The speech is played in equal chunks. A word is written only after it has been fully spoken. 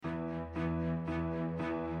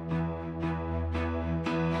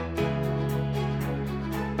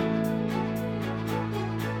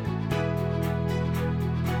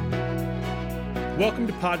Welcome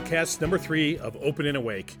to podcast number 3 of Open and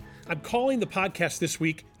Awake. I'm calling the podcast this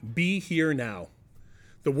week, Be Here Now.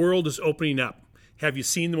 The world is opening up. Have you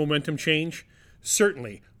seen the momentum change?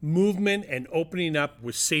 Certainly, movement and opening up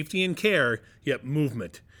with safety and care, yet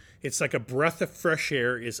movement. It's like a breath of fresh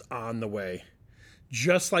air is on the way.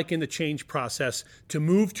 Just like in the change process, to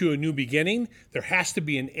move to a new beginning, there has to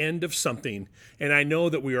be an end of something. And I know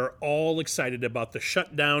that we are all excited about the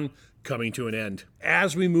shutdown coming to an end.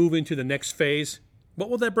 As we move into the next phase, what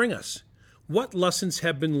will that bring us? What lessons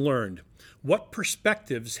have been learned? What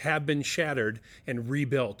perspectives have been shattered and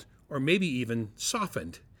rebuilt, or maybe even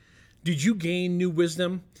softened? Did you gain new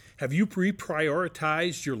wisdom? Have you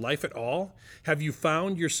reprioritized your life at all? Have you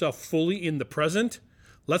found yourself fully in the present?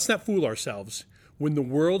 Let's not fool ourselves. When the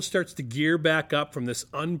world starts to gear back up from this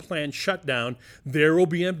unplanned shutdown, there will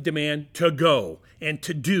be a demand to go and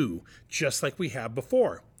to do, just like we have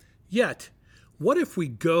before. Yet, what if we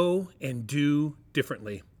go and do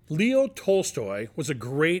differently? Leo Tolstoy was a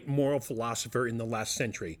great moral philosopher in the last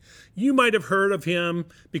century. You might have heard of him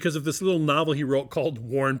because of this little novel he wrote called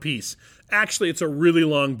War and Peace. Actually, it's a really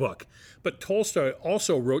long book. But Tolstoy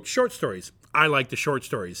also wrote short stories. I like the short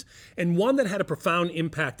stories. And one that had a profound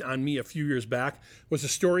impact on me a few years back was a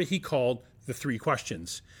story he called The Three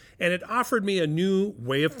Questions. And it offered me a new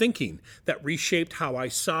way of thinking that reshaped how I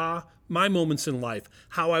saw my moments in life,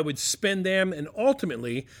 how I would spend them, and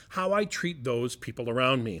ultimately, how I treat those people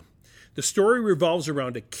around me. The story revolves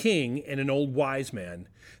around a king and an old wise man.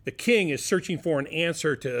 The king is searching for an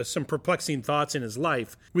answer to some perplexing thoughts in his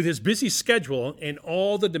life. With his busy schedule and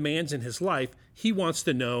all the demands in his life, he wants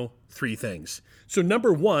to know 3 things. So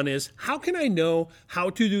number 1 is, how can I know how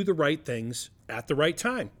to do the right things at the right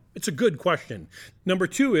time? It's a good question. Number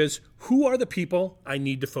 2 is, who are the people I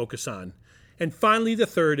need to focus on? And finally, the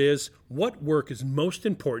third is, what work is most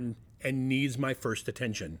important and needs my first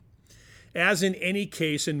attention? As in any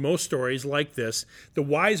case in most stories like this, the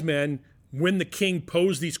wise man, when the king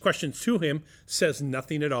posed these questions to him, says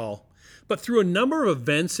nothing at all. But through a number of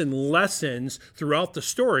events and lessons throughout the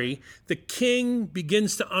story, the king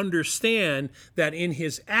begins to understand that in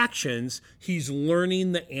his actions, he's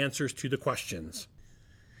learning the answers to the questions.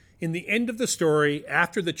 In the end of the story,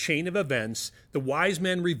 after the chain of events, the wise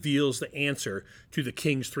man reveals the answer to the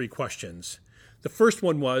king's 3 questions. The first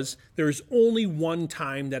one was, there is only one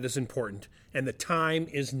time that is important, and the time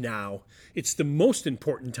is now. It's the most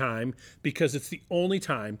important time because it's the only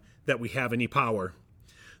time that we have any power.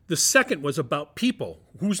 The second was about people.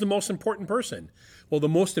 Who's the most important person? Well, the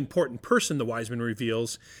most important person, the wise man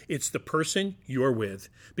reveals, it's the person you're with,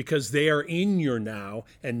 because they are in your now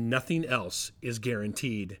and nothing else is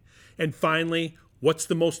guaranteed. And finally, what's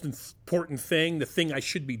the most important thing, the thing I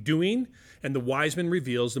should be doing? And the wise man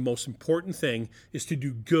reveals the most important thing is to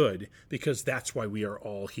do good, because that's why we are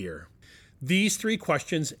all here. These 3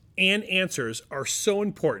 questions and answers are so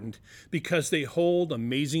important because they hold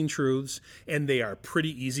amazing truths and they are pretty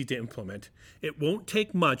easy to implement. It won't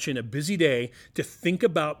take much in a busy day to think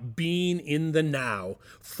about being in the now,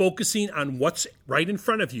 focusing on what's right in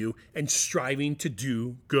front of you and striving to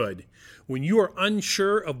do good. When you are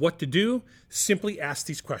unsure of what to do, simply ask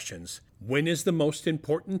these questions. When is the most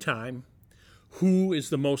important time? Who is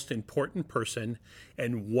the most important person?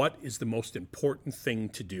 And what is the most important thing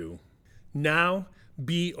to do? Now,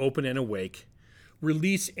 be open and awake.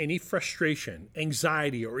 Release any frustration,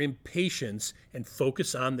 anxiety, or impatience and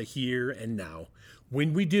focus on the here and now.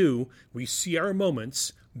 When we do, we see our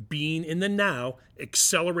moments, being in the now,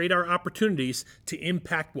 accelerate our opportunities to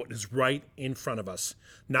impact what is right in front of us,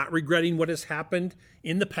 not regretting what has happened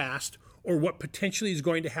in the past or what potentially is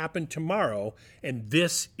going to happen tomorrow, and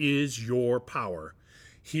this is your power.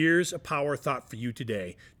 Here's a power thought for you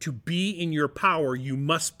today. To be in your power, you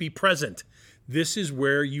must be present. This is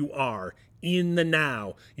where you are, in the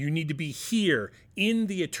now. You need to be here, in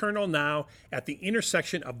the eternal now, at the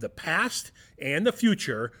intersection of the past and the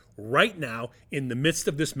future, right now, in the midst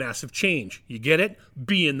of this massive change. You get it?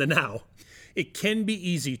 Be in the now. It can be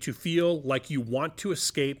easy to feel like you want to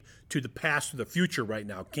escape to the past or the future right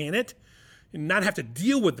now, can it? And not have to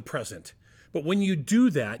deal with the present. But when you do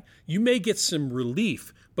that, you may get some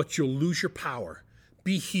relief, but you'll lose your power.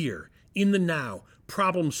 Be here, in the now,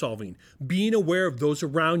 problem solving, being aware of those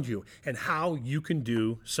around you and how you can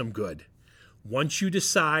do some good. Once you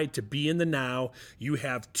decide to be in the now, you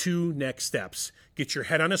have 2 next steps. Get your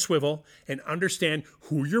head on a swivel and understand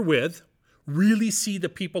who you're with, really see the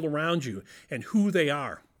people around you and who they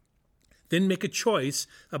are. Then make a choice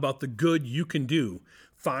about the good you can do.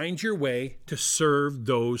 Find your way to serve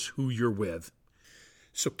those who you're with.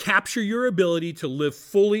 So capture your ability to live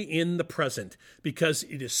fully in the present because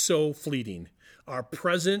it is so fleeting. Our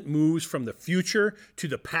present moves from the future to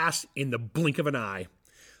the past in the blink of an eye.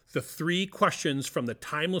 The 3 questions from the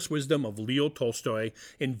timeless wisdom of Leo Tolstoy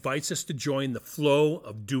invites us to join the flow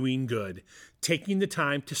of doing good, taking the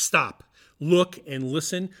time to stop, look, and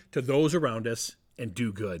listen to those around us and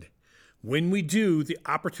do good. When we do, the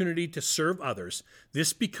opportunity to serve others,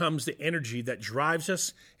 this becomes the energy that drives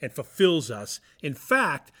us and fulfills us. In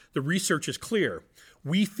fact, the research is clear.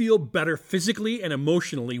 We feel better physically and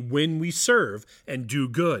emotionally when we serve and do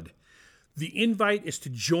good. The invite is to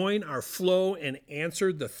join our flow and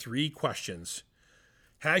answer the 3 questions.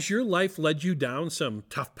 Has your life led you down some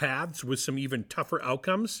tough paths with some even tougher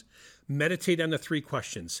outcomes? Meditate on the 3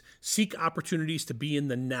 questions. Seek opportunities to be in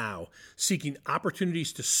the now, seeking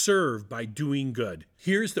opportunities to serve by doing good.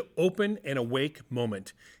 Here's the open and awake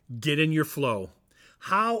moment. Get in your flow.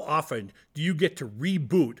 How often do you get to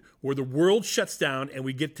reboot where the world shuts down and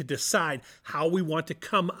we get to decide how we want to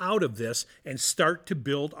come out of this and start to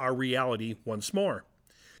build our reality once more?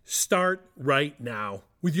 Start right now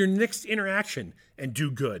with your next interaction and do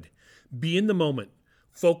good. Be in the moment.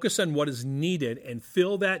 Focus on what is needed and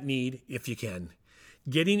fill that need if you can.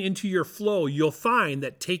 Getting into your flow, you'll find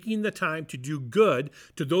that taking the time to do good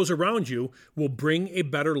to those around you will bring a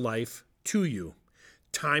better life to you.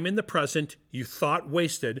 Time in the present you thought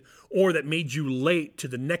wasted or that made you late to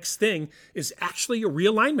the next thing is actually a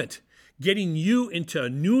realignment, getting you into a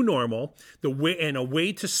new normal, a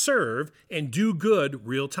way to serve and do good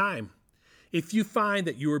real time. If you find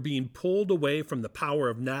that you are being pulled away from the power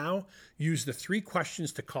of now, use the 3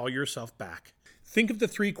 questions to call yourself back. Think of the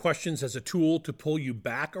 3 questions as a tool to pull you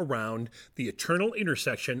back around the eternal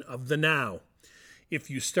intersection of the now. If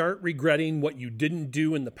you start regretting what you didn't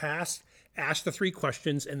do in the past, ask the 3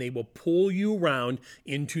 questions and they will pull you around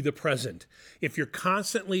into the present. If you're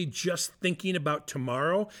constantly just thinking about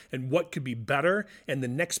tomorrow and what could be better and the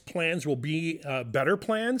next plans will be better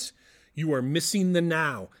plans, you are missing the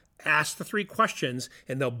now. Ask the 3 questions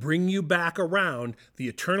and they'll bring you back around the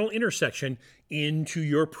eternal intersection into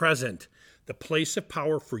your present, the place of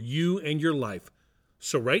power for you and your life.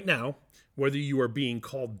 So right now, whether you are being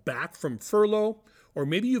called back from furlough or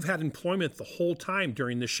maybe you've had employment the whole time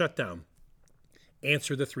during this shutdown,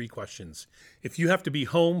 answer the 3 questions. If you have to be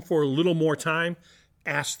home for a little more time,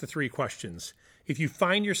 ask the 3 questions. If you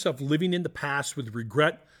find yourself living in the past with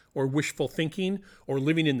regret or wishful thinking, or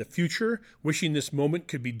living in the future, wishing this moment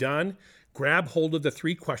could be done, grab hold of the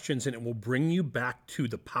 3 questions and it will bring you back to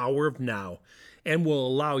the power of now and will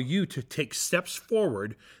allow you to take steps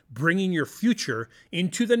forward, bringing your future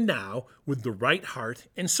into the now with the right heart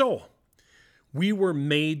and soul. We were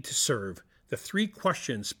made to serve. The 3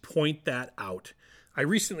 questions point that out. I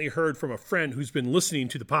recently heard from a friend who's been listening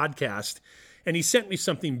to the podcast, and he sent me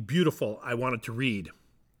something beautiful I wanted to read.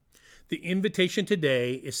 The invitation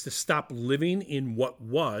today is to stop living in what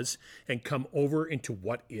was and come over into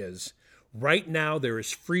what is. Right now, there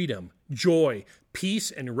is freedom, joy,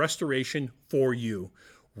 peace, and restoration for you.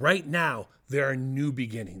 Right now, there are new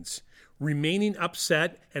beginnings. Remaining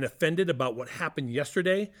upset and offended about what happened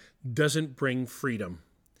yesterday doesn't bring freedom.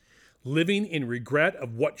 Living in regret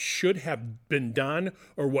of what should have been done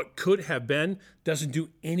or what could have been doesn't do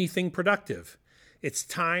anything productive. It's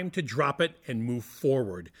time to drop it and move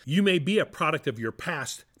forward. You may be a product of your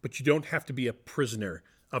past, but you don't have to be a prisoner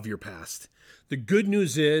of your past. The good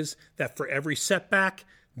news is that for every setback,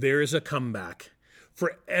 there is a comeback.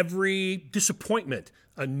 For every disappointment,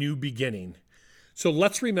 a new beginning. So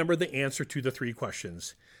let's remember the answer to the 3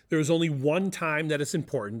 questions. There is only one time that is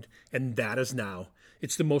important, and that is now.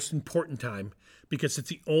 It's the most important time because it's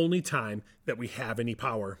the only time that we have any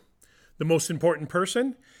power. The most important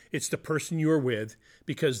person? It's the person you are with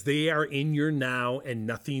because they are in your now and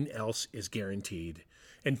nothing else is guaranteed.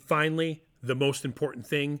 And finally, the most important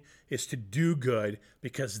thing is to do good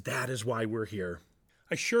because that is why we're here.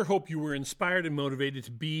 I sure hope you were inspired and motivated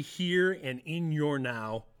to be here and in your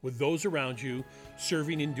now with those around you,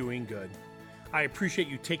 serving and doing good. I appreciate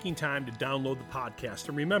you taking time to download the podcast.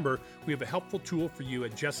 And remember, we have a helpful tool for you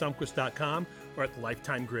at jesselmquist.com or at the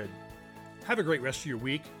Lifetime Grid. Have a great rest of your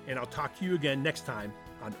week, and I'll talk to you again next time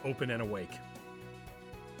on Open and Awake.